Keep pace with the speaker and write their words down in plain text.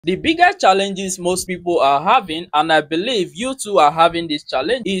The biggest challenges most people are having, and I believe you too are having this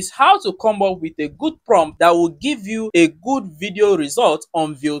challenge, is how to come up with a good prompt that will give you a good video result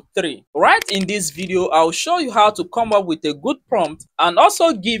on view 3. Right in this video, I'll show you how to come up with a good prompt and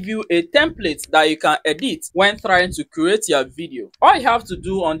also give you a template that you can edit when trying to create your video. All you have to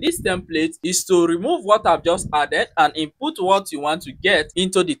do on this template is to remove what I've just added and input what you want to get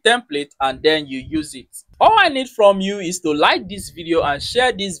into the template, and then you use it. All I need from you is to like this video and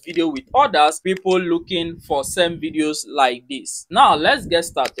share this video with others, people looking for same videos like this. Now let's get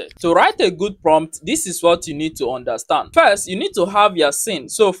started. To write a good prompt, this is what you need to understand. First, you need to have your scene.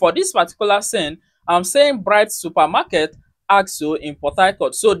 So for this particular scene, I'm saying Bright Supermarket, Axo in Port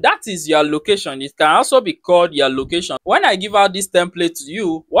Harcourt. So that is your location. It can also be called your location. When I give out this template to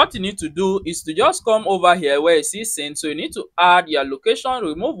you, what you need to do is to just come over here where you see scene. So you need to add your location,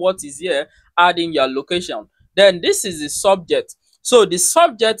 remove what is here, add in your location. Then this is the subject. So the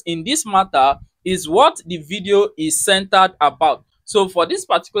subject in this matter is what the video is centered about. So for this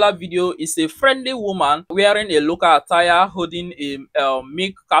particular video, it's a friendly woman wearing a local attire holding a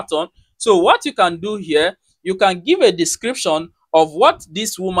milk carton. So what you can do here, you can give a description of what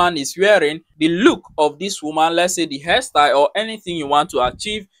this woman is wearing, the look of this woman, let's say the hairstyle or anything you want to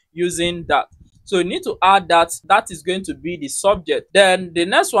achieve using that. So you need to add that. That is going to be the subject. Then the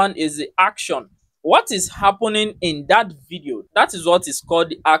next one is the action. What is happening in that video? That is what is called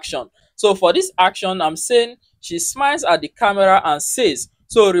the action. So for this action, I'm saying she smiles at the camera and says.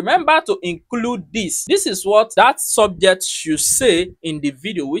 So remember to include this. This is what that subject should say in the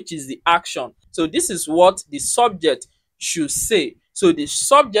video, which is the action. So this is what the subject should say. So the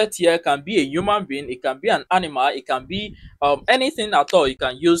subject here can be a human being, it can be an animal, it can be anything at all you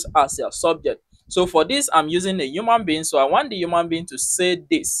can use as your subject. So for this, I'm using a human being. So I want the human being to say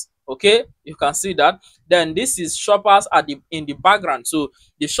this. Okay, you can see that. Then this is shoppers in the background. So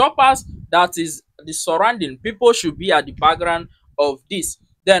the shoppers, that is the surrounding people, should be at the background of this.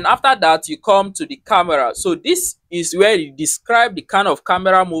 Then after that, you come to the camera. So this is where you describe the kind of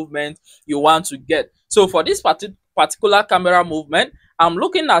camera movement you want to get. So for this particular camera movement, I'm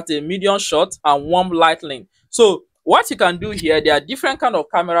looking at a medium shot and warm lighting. So what you can do here, there are different kind of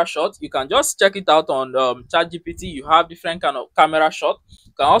camera shots. You can just check it out on ChatGPT. You have different kind of camera shot.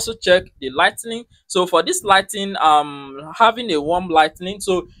 You can also check the lighting. So for this lighting, having a warm lighting.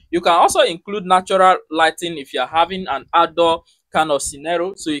 So you can also include natural lighting if you're having an outdoor kind of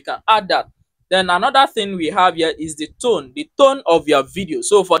scenario. So you can add that. Then another thing we have here is the tone of your video.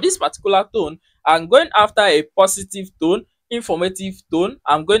 So for this particular tone, I'm going after a positive tone, informative tone.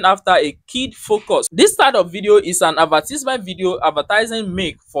 I'm going after a kid focus. This type of video is an advertisement video, advertising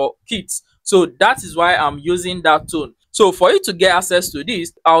make for kids. So that is why I'm using that tone. So for you to get access to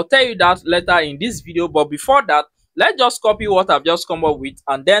this, I'll tell you that later in this video. But before that, let's just copy what I've just come up with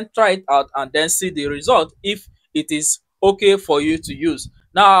and then try it out and then see the result if it is okay for you to use.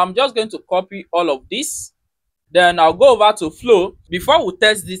 Now I'm just going to copy all of this. Then I'll go over to Flow. Before we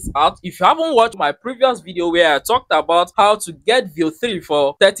test this out, if you haven't watched my previous video where I talked about how to get view 3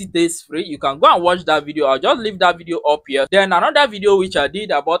 for 30 days free, you can go and watch that video. I'll just leave that video up here. Then another video which I did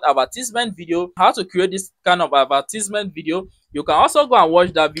about advertisement video, how to create this kind of advertisement video. You can also go and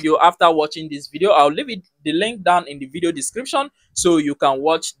watch that video after watching this video. I'll leave the link down in the video description so you can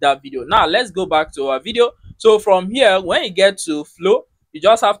watch that video. Now let's go back to our video. So from here, when you get to Flow, you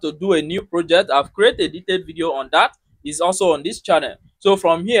just have to do a new project. I've created a detailed video on that. It's also on this channel. So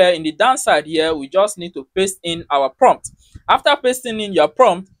from here, in the downside here, we just need to paste in our prompt. After pasting in your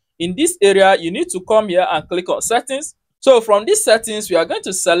prompt, in this area, you need to come here and click on settings. So from these settings, we are going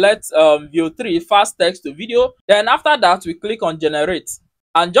to select view 3 fast text to video. Then after that, we click on generate.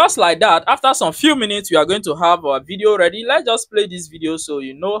 And just like that, after some few minutes, we are going to have our video ready. Let's just play this video so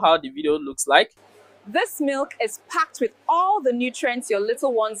you know how the video looks like. This milk is packed with all the nutrients your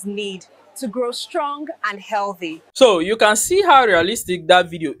little ones need to grow strong and healthy. So you can see how realistic that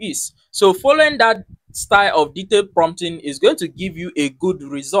video is. So following that style of detailed prompting is going to give you a good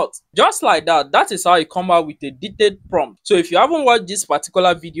result. Just like that, that is how you come out with a detailed prompt. So if you haven't watched this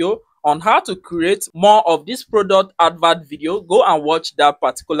particular video on how to create more of this product advert video, go and watch that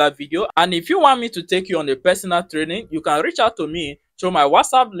particular video. And if you want me to take you on a personal training, you can reach out to me through my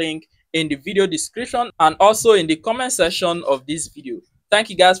WhatsApp link in the video description and also in the comment section of this video. Thank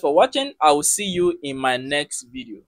you guys for watching. I will see you in my next video.